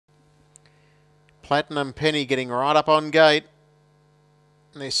Platinum Penny getting right up on gate.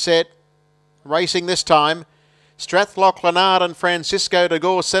 And they're set. Racing this time. Strathlock Leonard and Francisco de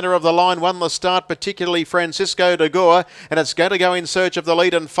Gore, centre of the line, won the start, particularly Francisco de Gore, and it's going to go in search of the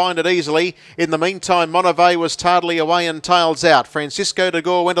lead and find it easily. In the meantime, Monivea was tardily away and tails out. Francisco de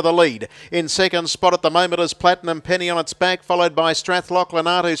Gore went to the lead. In second spot at the moment is Platinum Penny on its back, followed by Strathlock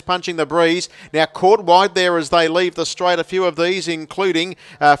Leonard, who's punching the breeze. Now caught wide there as they leave the straight, a few of these, including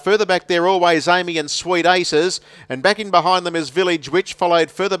further back there, Always Amy and Sweet Aces, and back in behind them is Village Witch,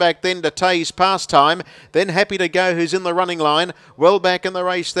 followed further back then to Tay's Pastime, then Happy to Go, who's in the running line. Well back in the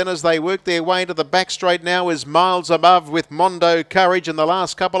race then as they work their way into the back straight now is Miles Above with Mondo Courage, and the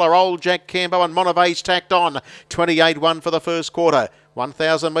last couple are Old Jack Cambo and Monovea's tacked on. 28-1 for the first quarter.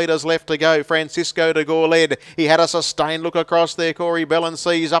 1,000 metres left to go. Francisco de Gore led. He had a sustained look across there. Corey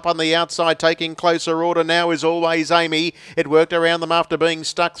Bellance's up on the outside, taking closer order now is Always Amy. It worked around them after being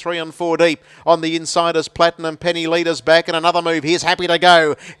stuck 3 and 4 deep. On the inside is Platinum Penny, leaders back, and another move. Here's Happy to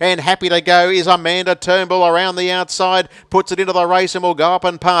Go. And Happy to Go is Amanda Turnbull around the outside. Puts it into the race and will go up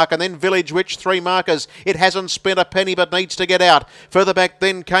and park. And then Village Witch, 3 markers. It hasn't spent a penny but needs to get out. Further back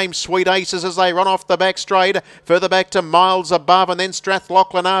then came Sweet Aces as they run off the back straight. Further back to Miles Above, and then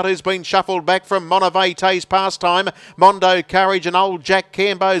Strathlock Leonard, who's been shuffled back from Monivea, Tay's Pastime, Mondo Courage and Old Jack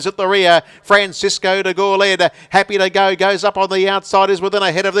Cambo's at the rear. Francisco de Gore led. Happy to Go goes up on the outside, is within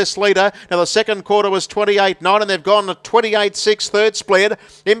ahead of this leader. Now the second quarter was 28-9 and they've gone to 28-6 third split.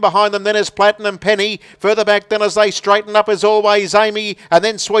 In behind them then is Platinum Penny. Further back then as they straighten up is Always Amy and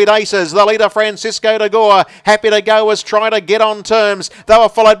then Sweet Aces. The leader Francisco de Gore. Happy to Go was trying to get on terms. They were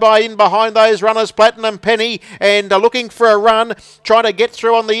followed by in behind those runners Platinum Penny and looking for a run. Trying to get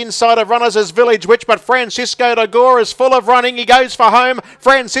through on the inside of runners as Village Witch, but Francisco de Gore is full of running. He goes for home.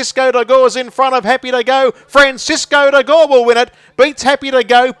 Francisco de Gore's in front of Happy to Go. Francisco de Gore will win it. Beats Happy to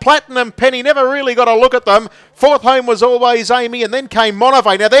Go. Platinum Penny never really got a look at them. Fourth home was Always Amy, and then came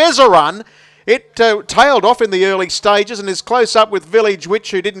Monivea. Now there's a run. It tailed off in the early stages and is close up with Village Witch,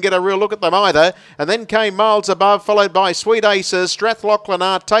 who didn't get a real look at them either. And then came Miles Above, followed by Sweet Aces, Strathlock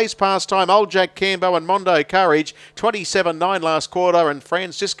Leonard, Tay's Pastime, Old Jack Cambo and Mondo Courage. 27-9 last quarter, and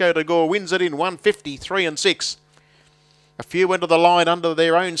Francisco de Gore wins it in 153-6. A few went to the line under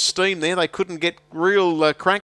their own steam there. They couldn't get real crack